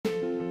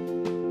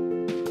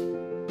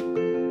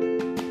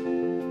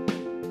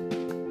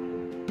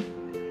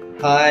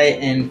Hi,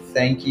 and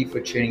thank you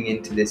for tuning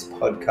into this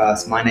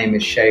podcast. My name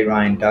is Shay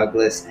Ryan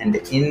Douglas, and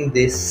in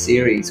this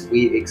series,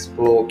 we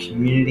explore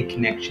community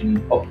connection,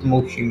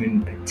 optimal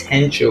human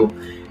potential,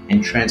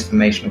 and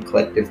transformational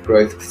collective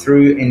growth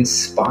through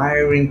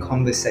inspiring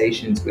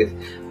conversations with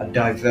a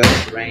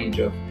diverse range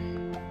of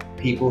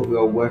people who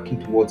are working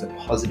towards a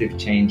positive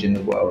change in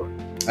the world.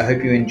 I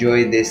hope you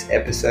enjoy this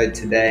episode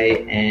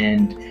today,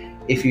 and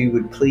if you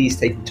would please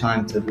take the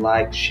time to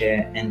like,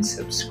 share, and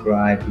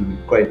subscribe, we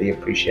would greatly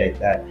appreciate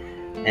that.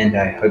 And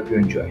I hope you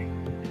enjoy.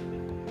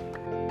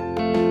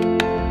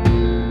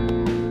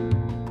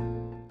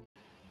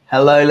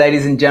 Hello,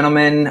 ladies and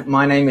gentlemen.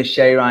 My name is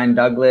Shay Ryan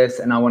Douglas,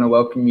 and I want to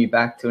welcome you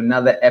back to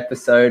another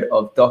episode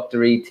of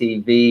Dr. E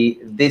TV.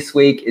 This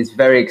week is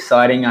very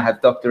exciting. I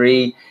have Dr.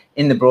 E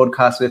in the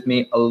broadcast with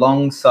me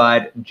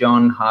alongside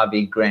John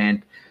Harvey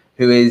Grant,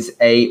 who is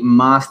a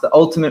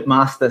ultimate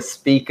master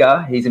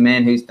speaker. He's a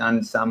man who's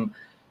done some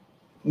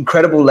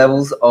incredible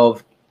levels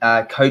of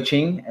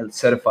coaching,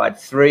 certified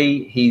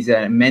 3. He's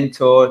a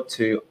mentor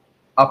to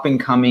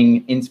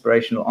up-and-coming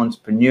inspirational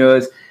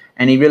entrepreneurs,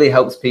 and he really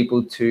helps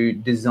people to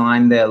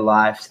design their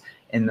lives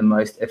in the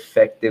most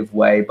effective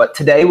way. But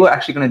today we're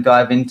actually going to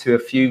dive into a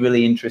few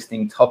really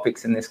interesting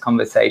topics in this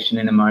conversation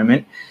in a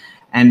moment,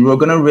 and we're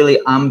going to really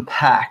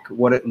unpack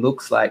what it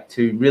looks like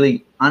to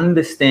really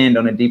understand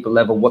on a deeper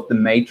level what the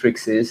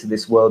matrix is,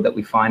 this world that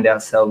we find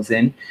ourselves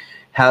in,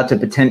 how to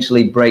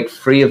potentially break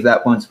free of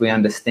that once we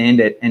understand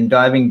it, and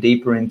diving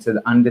deeper into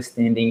the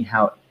understanding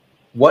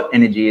what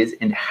energy is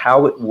and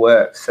how it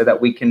works, so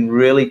that we can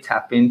really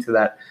tap into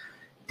that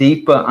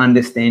deeper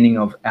understanding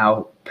of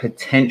our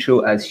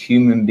potential as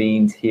human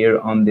beings here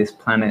on this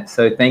planet.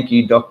 So thank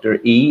you, Dr.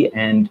 E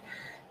and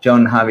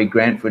John Harvey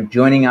Grant, for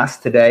joining us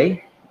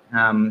today.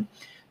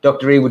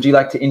 Dr. E, would you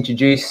like to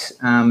introduce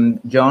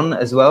John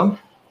as well?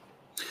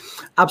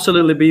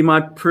 Absolutely, be my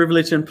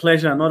privilege and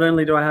pleasure. Not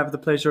only do I have the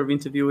pleasure of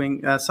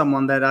interviewing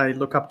someone that I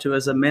look up to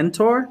as a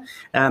mentor,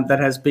 that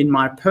has been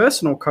my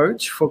personal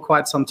coach for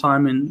quite some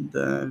time in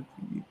the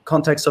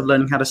context of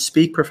learning how to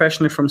speak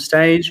professionally from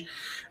stage,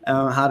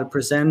 how to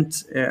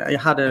present,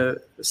 how to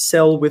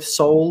sell with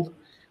soul,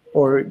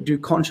 or do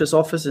conscious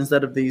offers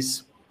instead of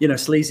these,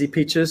 sleazy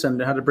pitches, and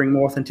how to bring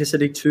more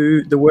authenticity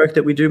to the work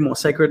that we do, more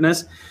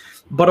sacredness.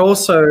 But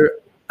also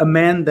a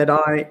man that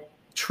I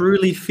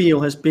truly feel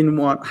has been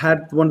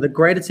had one of the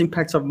greatest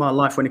impacts of my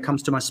life when it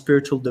comes to my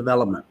spiritual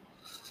development,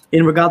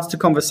 in regards to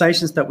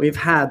conversations that we've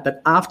had,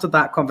 that after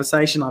that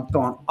conversation I've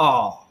gone,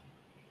 oh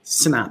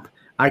snap,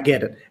 I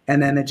get it,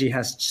 and energy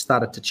has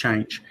started to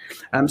change.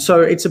 So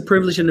it's a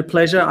privilege and a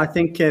pleasure. I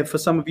think for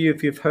some of you,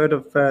 if you've heard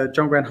of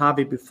John Grant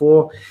Harvey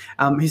before,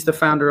 he's the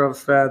founder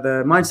of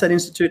the Mindset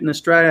Institute in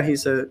Australia.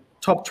 He's a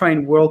top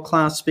trained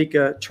world-class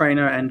speaker,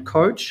 trainer, and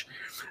coach.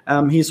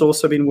 He's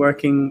also been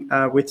working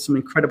with some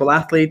incredible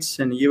athletes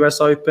in the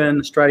US Open,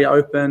 Australia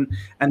Open,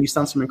 and he's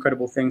done some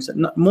incredible things.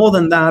 More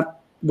than that,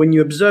 when you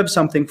observe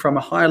something from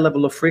a higher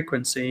level of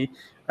frequency,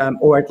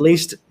 or at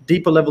least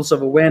deeper levels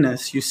of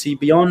awareness, you see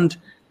beyond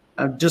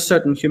just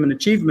certain human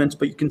achievements,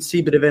 but you can see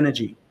a bit of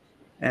energy.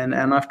 And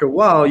after a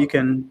while, you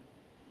can,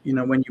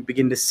 when you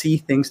begin to see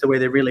things the way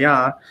they really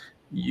are,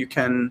 you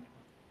can,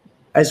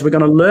 as we're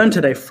going to learn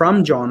today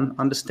from John,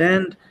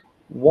 understand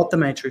what the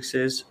matrix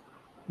is,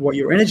 what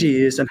your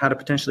energy is, and how to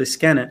potentially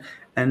scan it.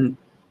 And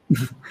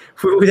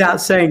without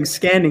saying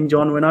scanning,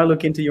 John, when I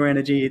look into your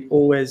energy, it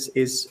always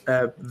is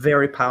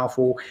very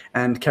powerful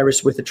and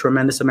carries with it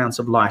tremendous amounts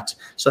of light.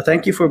 So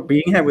thank you for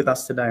being here with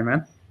us today,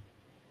 man.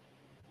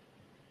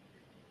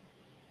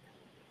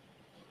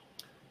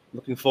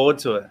 Looking forward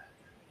to it.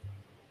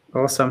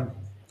 Awesome.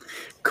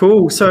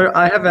 Cool. So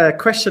I have a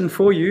question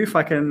for you, if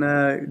I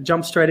can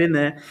jump straight in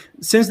there.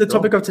 Since the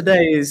topic of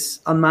today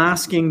is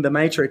unmasking the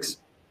matrix,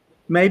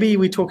 maybe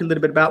we talk a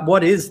little bit about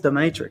what is the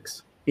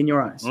matrix in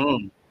your eyes.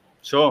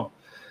 Sure.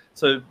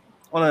 So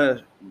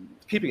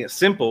keeping it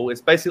simple,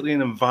 it's basically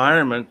an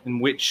environment in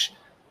which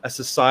a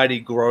society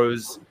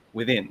grows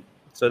within.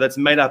 So that's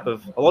made up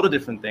of a lot of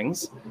different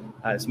things.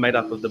 It's made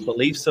up of the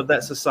beliefs of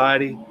that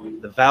society,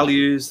 the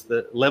values,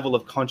 the level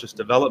of conscious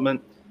development,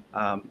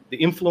 the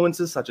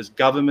influences such as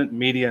government,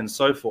 media, and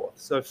so forth.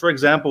 So for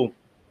example,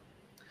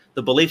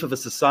 the belief of a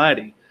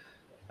society,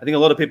 I think a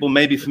lot of people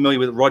may be familiar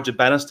with Roger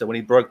Bannister when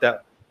he broke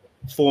that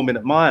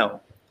 4-minute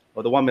mile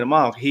or the 1-minute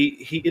mile.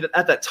 He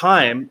at that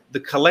time, the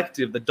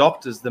collective, the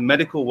doctors, the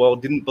medical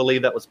world didn't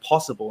believe that was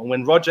possible. And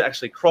when Roger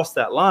actually crossed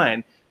that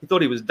line, he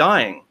thought he was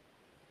dying.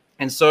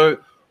 And so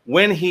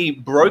when he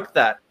broke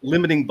that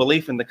limiting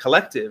belief in the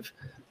collective,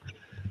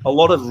 a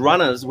lot of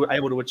runners were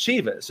able to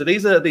achieve it. So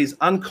these are these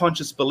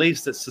unconscious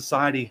beliefs that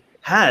society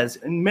has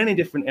in many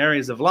different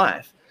areas of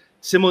life,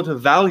 similar to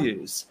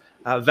values.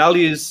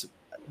 Values,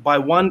 by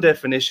one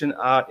definition,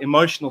 are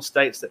emotional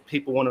states that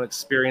people want to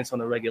experience on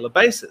a regular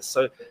basis.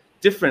 So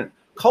different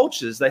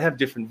cultures, they have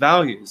different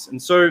values.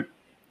 And so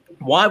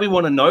why we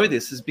want to know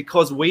this is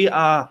because we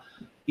are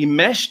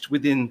enmeshed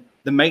within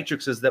the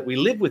matrices that we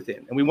live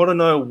within. And we want to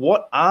know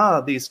what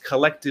are these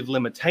collective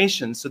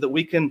limitations so that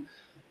we can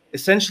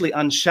essentially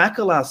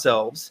unshackle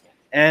ourselves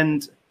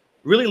and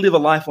really live a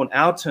life on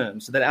our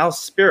terms so that our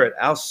spirit,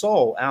 our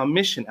soul, our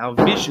mission, our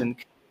vision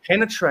can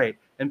penetrate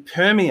and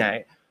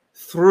permeate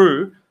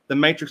through the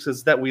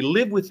matrices that we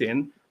live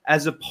within,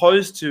 as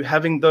opposed to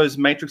having those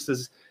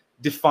matrices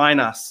define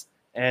us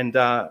and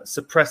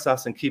suppress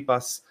us and keep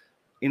us,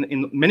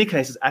 in many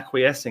cases,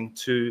 acquiescing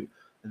to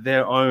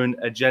their own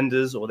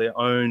agendas or their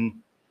own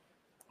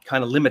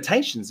kind of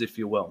limitations, if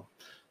you will.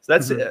 So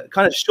that's a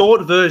kind of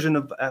short version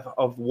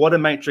of what a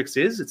matrix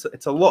is.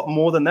 It's a lot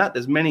more than that.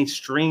 There's many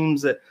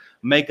streams that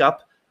make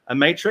up a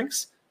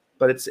matrix,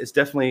 but it's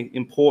definitely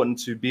important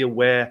to be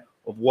aware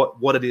of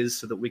what it is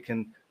so that we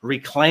can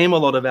reclaim a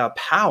lot of our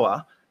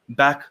power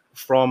back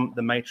from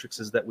the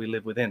matrices that we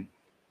live within.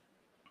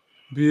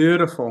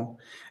 Beautiful.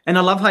 And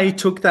I love how you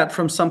took that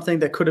from something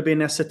that could have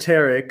been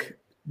esoteric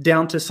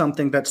down to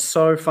something that's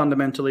so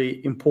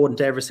fundamentally important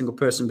to every single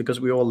person, because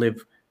we all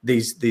live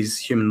these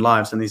human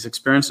lives and these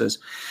experiences.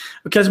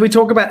 Because we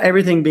talk about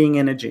everything being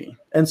energy.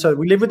 And so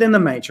we live within the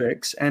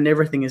matrix and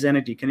everything is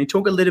energy. Can you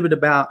talk a little bit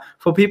about,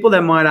 for people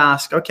that might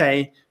ask,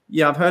 okay,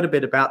 yeah, I've heard a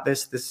bit about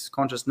this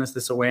consciousness,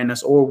 this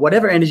awareness, or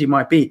whatever energy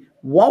might be.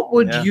 What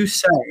would you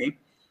say,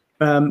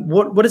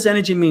 what does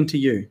energy mean to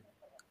you?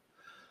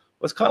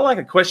 Well, it's kind of like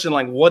a question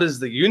like, what is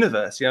the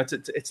universe? You know,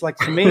 it's like,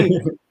 to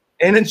me,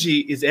 energy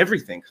is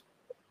everything.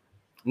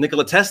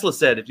 Nikola Tesla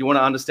said, if you want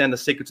to understand the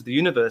secrets of the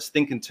universe,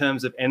 think in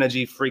terms of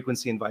energy,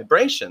 frequency, and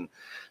vibration.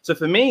 So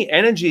for me,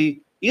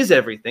 energy is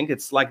everything.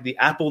 It's like the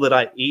apple that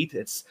I eat.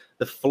 It's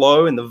the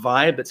flow and the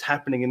vibe that's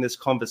happening in this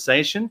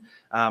conversation.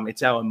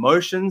 It's our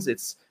emotions.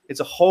 It's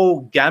a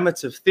whole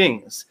gamut of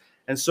things.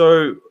 And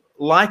so,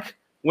 like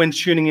when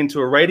tuning into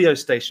a radio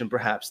station,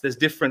 perhaps, there's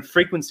different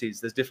frequencies,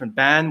 there's different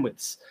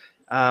bandwidths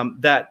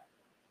that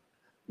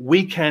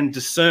we can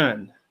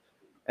discern.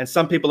 And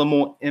some people are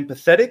more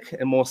empathetic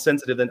and more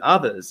sensitive than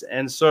others.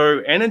 And so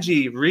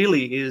energy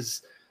really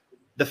is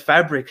the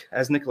fabric,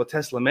 as Nikola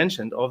Tesla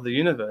mentioned, of the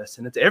universe.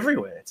 And it's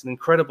everywhere. It's an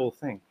incredible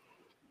thing.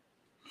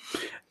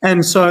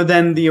 And so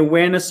then the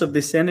awareness of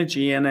this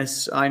energy, and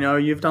as I know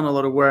you've done a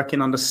lot of work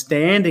in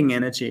understanding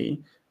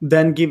energy,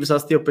 then gives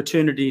us the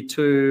opportunity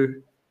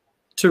to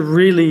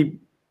really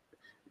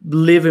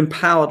live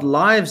empowered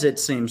lives, it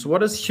seems.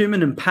 What does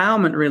human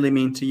empowerment really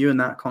mean to you in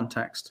that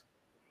context?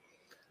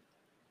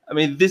 I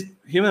mean, this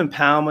human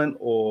empowerment,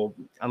 or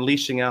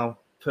unleashing our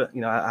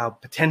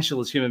potential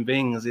as human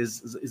beings,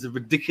 is a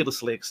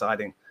ridiculously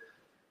exciting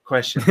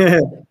question.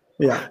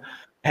 Yeah,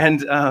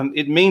 and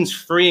it means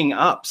freeing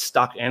up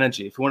stuck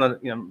energy. If you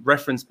want to,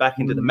 reference back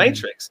into the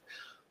matrix,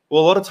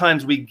 well, a lot of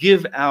times we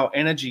give our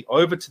energy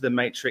over to the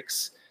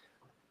matrix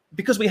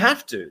because we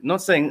have to.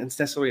 Not saying it's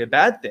necessarily a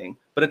bad thing,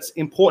 but it's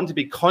important to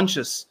be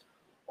conscious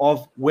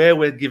of where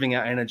we're giving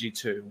our energy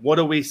to. What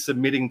are we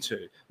submitting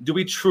to? Do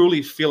we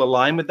truly feel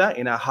aligned with that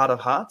in our heart of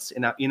hearts,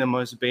 in our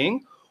innermost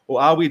being? Or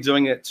are we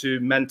doing it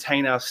to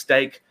maintain our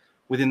stake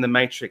within the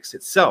matrix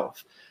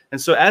itself? And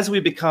so as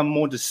we become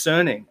more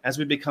discerning, as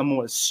we become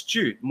more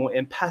astute, more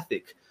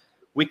empathic,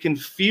 we can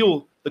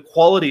feel the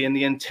quality and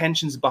the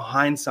intentions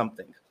behind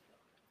something.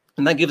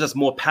 And that gives us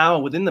more power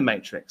within the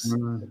matrix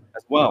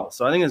as well.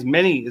 So I think there's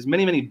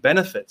many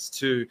benefits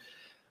to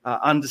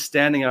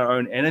understanding our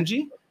own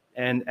energy,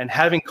 and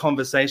having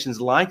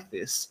conversations like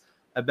this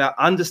about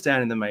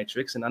understanding the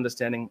matrix and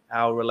understanding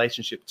our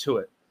relationship to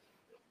it.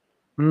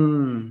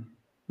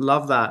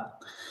 Love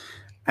that.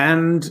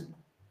 And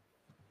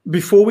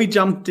before we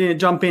jump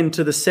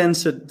into the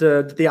censored,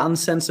 the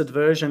uncensored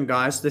version,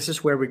 guys, this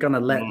is where we're going to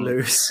let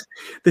loose.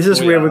 This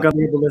is where we're going to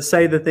be able to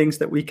say the things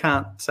that we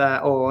can't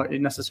or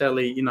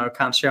necessarily,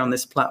 can't share on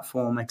this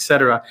platform,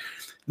 etc.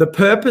 The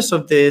purpose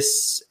of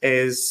this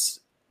is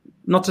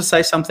not to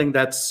say something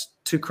that's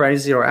too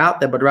crazy or out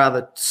there, but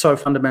rather so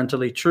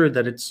fundamentally true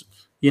that it's,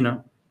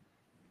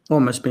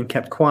 almost been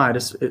kept quiet,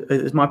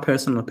 is my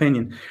personal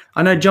opinion.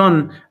 I know,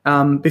 John,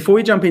 before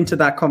we jump into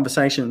that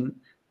conversation,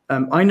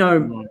 I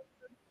know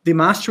the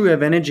mastery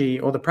of energy,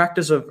 or the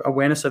practice of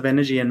awareness of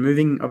energy and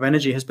moving of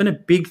energy, has been a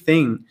big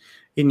thing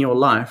in your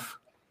life.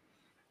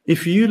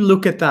 If you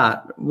look at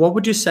that, what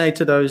would you say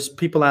to those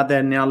people out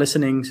there now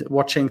listening,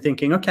 watching,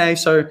 thinking, okay,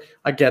 so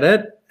I get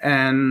it,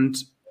 and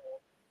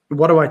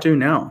what do I do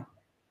now?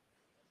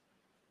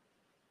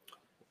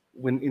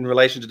 when in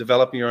relation to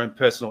developing your own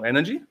personal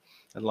energy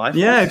and life.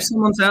 Yeah, if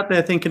someone's out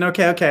there thinking,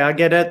 okay, I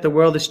get it. The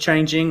world is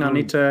changing. I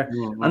need to,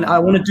 and I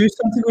want to do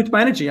something with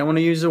my energy. I want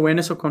to use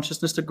awareness or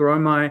consciousness to grow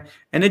my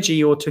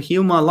energy, or to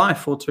heal my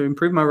life, or to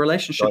improve my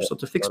relationships, or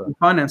to fix my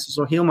finances,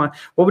 or heal my.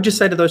 What would you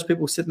say to those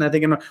people sitting there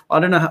thinking, I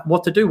don't know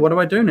what to do. What do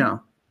I do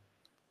now?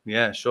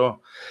 Yeah, sure.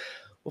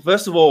 Well,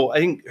 first of all, I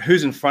think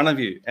who's in front of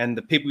you and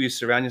the people you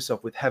surround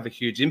yourself with have a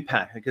huge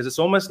impact, because it's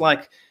almost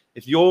like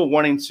if you're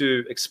wanting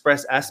to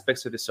express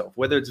aspects of yourself,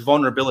 whether it's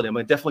vulnerability, and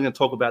we're definitely going to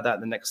talk about that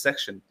in the next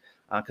section,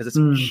 because it's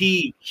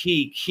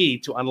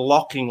key to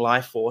unlocking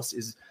life force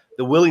is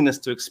the willingness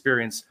to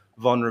experience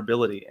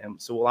vulnerability.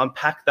 And so we'll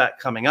unpack that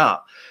coming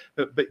up.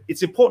 But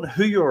it's important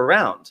who you're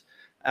around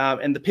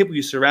and the people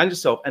you surround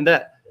yourself, and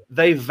that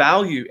they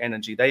value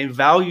energy. They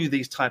value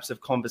these types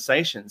of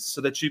conversations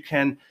so that you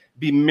can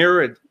be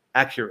mirrored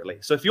accurately.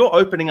 So if you're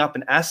opening up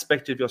an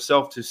aspect of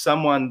yourself to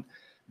someone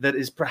that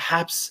is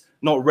perhaps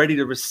not ready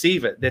to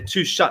receive it, they're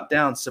too shut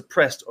down,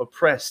 suppressed,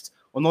 oppressed,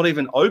 or not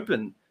even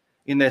open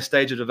in their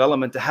stage of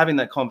development to having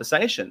that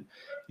conversation,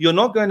 you're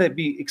not going to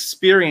be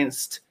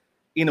experienced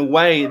in a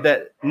way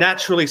that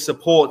naturally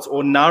supports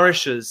or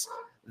nourishes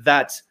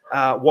that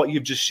what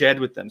you've just shared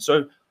with them.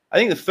 So I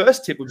think the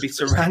first tip would be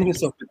surrounding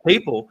yourself with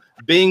people,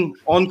 being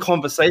on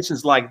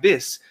conversations like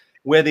this,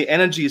 where the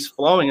energy is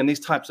flowing and these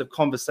types of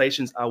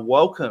conversations are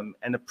welcome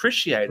and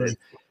appreciated,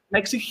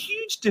 makes a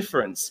huge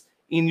difference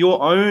in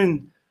your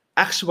own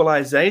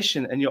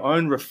actualization and your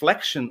own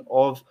reflection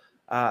of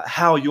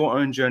how your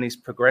own journey is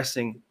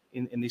progressing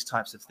in these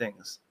types of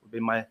things. Would be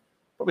my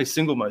probably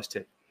single most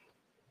tip.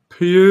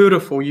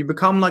 Beautiful. You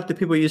become like the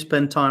people you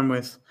spend time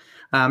with.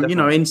 You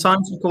know, in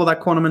science, we call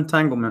that quantum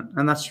entanglement,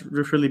 and that's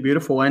really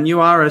beautiful. And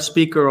you are a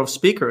speaker of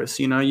speakers.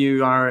 You know,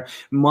 you are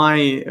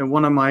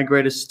one of my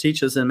greatest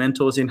teachers and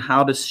mentors in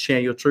how to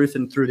share your truth,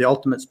 and through the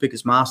Ultimate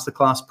Speakers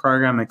Masterclass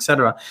program,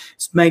 etc.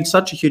 It's made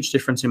such a huge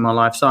difference in my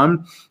life. So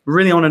I'm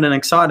really honored and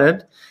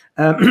excited.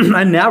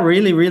 And now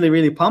really, really,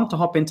 really pumped to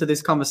hop into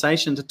this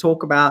conversation to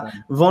talk about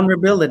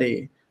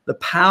vulnerability, the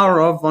power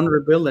of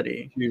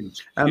vulnerability.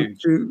 Huge.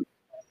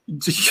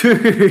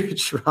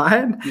 Huge,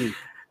 right? Huge.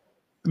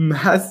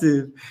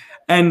 Massive.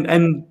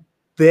 And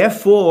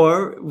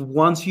therefore,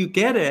 once you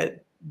get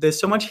it, there's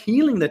so much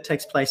healing that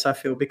takes place, I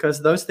feel,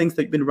 because those things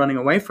that you've been running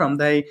away from,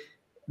 they're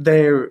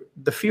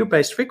the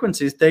fear-based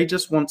frequencies. They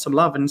just want some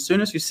love. And as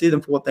soon as you see them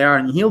for what they are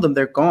and you heal them,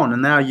 they're gone.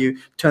 And now you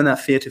turn that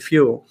fear to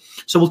fuel.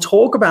 So we'll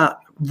talk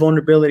about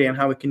vulnerability and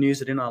how we can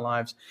use it in our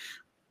lives.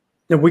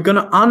 Now, we're going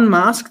to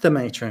unmask the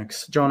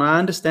matrix. John, I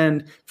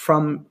understand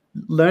from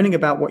learning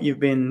about what you've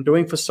been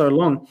doing for so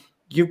long,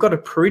 you've got a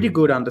pretty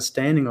good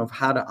understanding of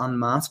how to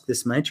unmask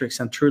this matrix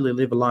and truly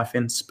live a life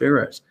in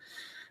spirit.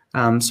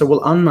 So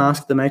we'll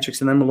unmask the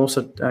matrix, and then we'll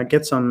also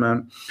get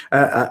some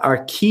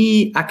our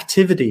key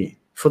activity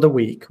for the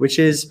week, which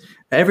is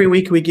every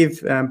week we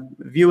give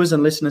viewers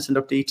and listeners in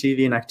Dr.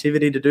 ETV an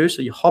activity to do.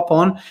 So you hop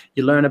on,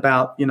 you learn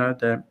about, you know,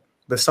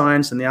 the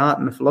science and the art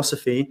and the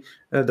philosophy,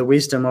 the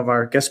wisdom of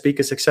our guest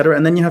speakers, etc.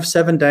 And then you have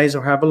 7 days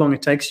or however long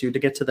it takes you to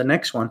get to the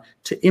next one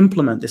to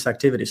implement this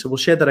activity. So we'll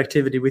share that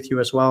activity with you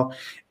as well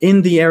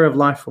in the area of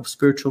life of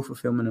spiritual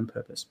fulfillment and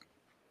purpose.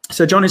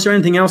 So John, is there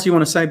anything else you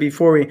want to say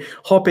before we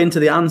hop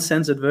into the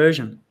uncensored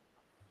version?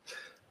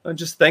 And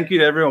just thank you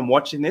to everyone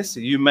watching this.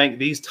 You make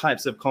these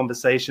types of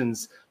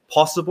conversations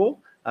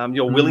possible.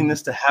 Your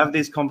willingness to have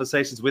these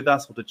conversations with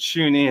us or to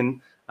tune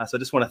in. So I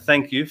just want to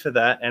thank you for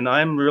that. And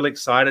I'm really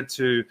excited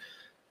to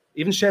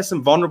even share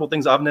some vulnerable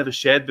things I've never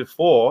shared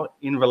before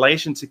in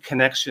relation to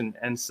connection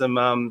and some,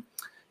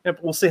 you know,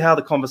 we'll see how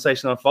the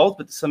conversation unfolds,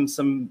 but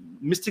some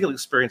mystical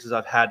experiences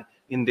I've had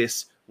in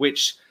this,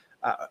 which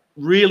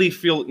really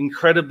feel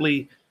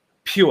incredibly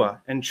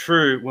pure and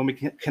true when we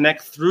can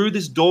connect through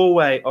this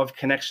doorway of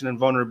connection and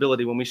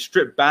vulnerability, when we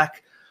strip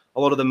back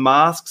a lot of the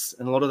masks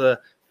and a lot of the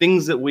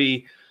things that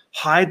we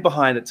hide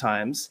behind at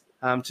times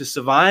to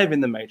survive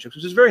in the matrix,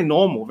 which is very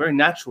normal, very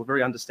natural,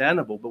 very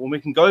understandable. But when we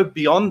can go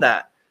beyond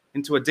that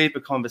into a deeper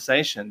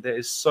conversation, there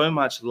is so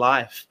much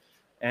life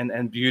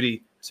and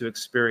beauty to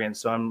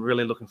experience. So I'm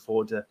really looking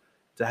forward to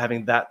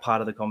having that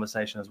part of the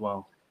conversation as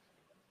well.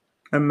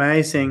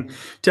 Amazing.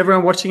 To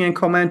everyone watching and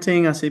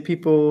commenting, I see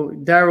people,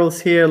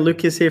 Daryl's here,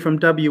 Luke is here from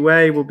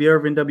WA, we'll be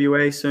over in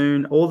WA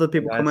soon. All the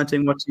people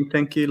commenting, watching,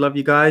 thank you, love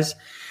you guys.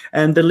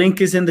 And the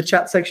link is in the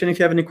chat section. If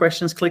you have any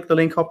questions, click the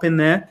link, hop in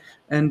there,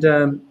 and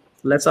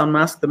let's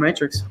unmask the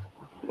matrix.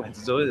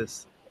 Let's do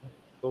this.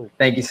 Cool.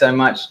 Thank you so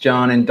much,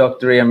 John and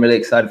Dr. E. I'm really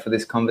excited for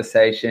this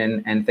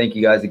conversation, and thank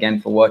you guys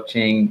again for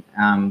watching.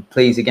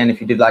 Please, again,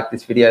 if you did like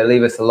this video,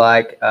 leave us a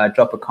like,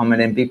 drop a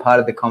comment, and be part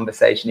of the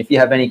conversation. If you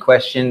have any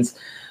questions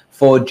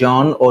for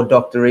John or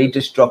Dr. E,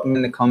 just drop them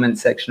in the comment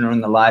section or in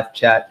the live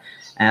chat.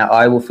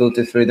 I will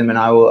filter through them, and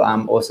I will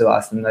also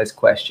ask them those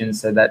questions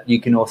so that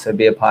you can also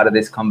be a part of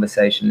this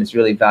conversation, this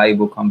really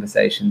valuable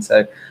conversation.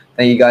 So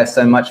thank you guys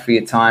so much for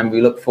your time.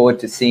 We look forward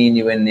to seeing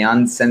you in the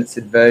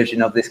uncensored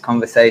version of this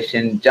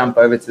conversation. Jump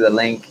over to the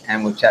link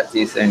and we'll chat to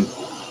you soon.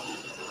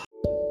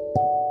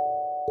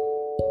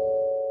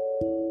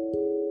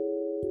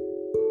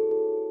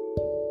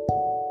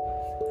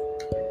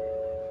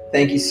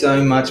 Thank you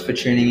so much for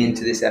tuning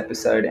into this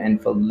episode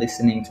and for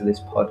listening to this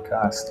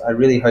podcast. I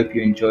really hope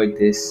you enjoyed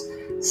this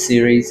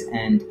series,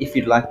 and if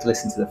you'd like to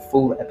listen to the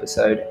full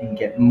episode and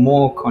get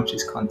more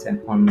conscious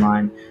content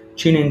online,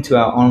 tune into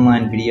our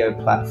online video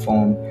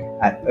platform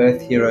at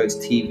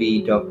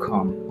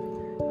earthheroestv.com.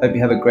 Hope you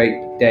have a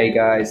great day,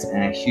 guys,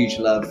 and a huge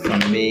love from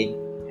me,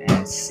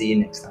 and see you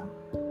next time.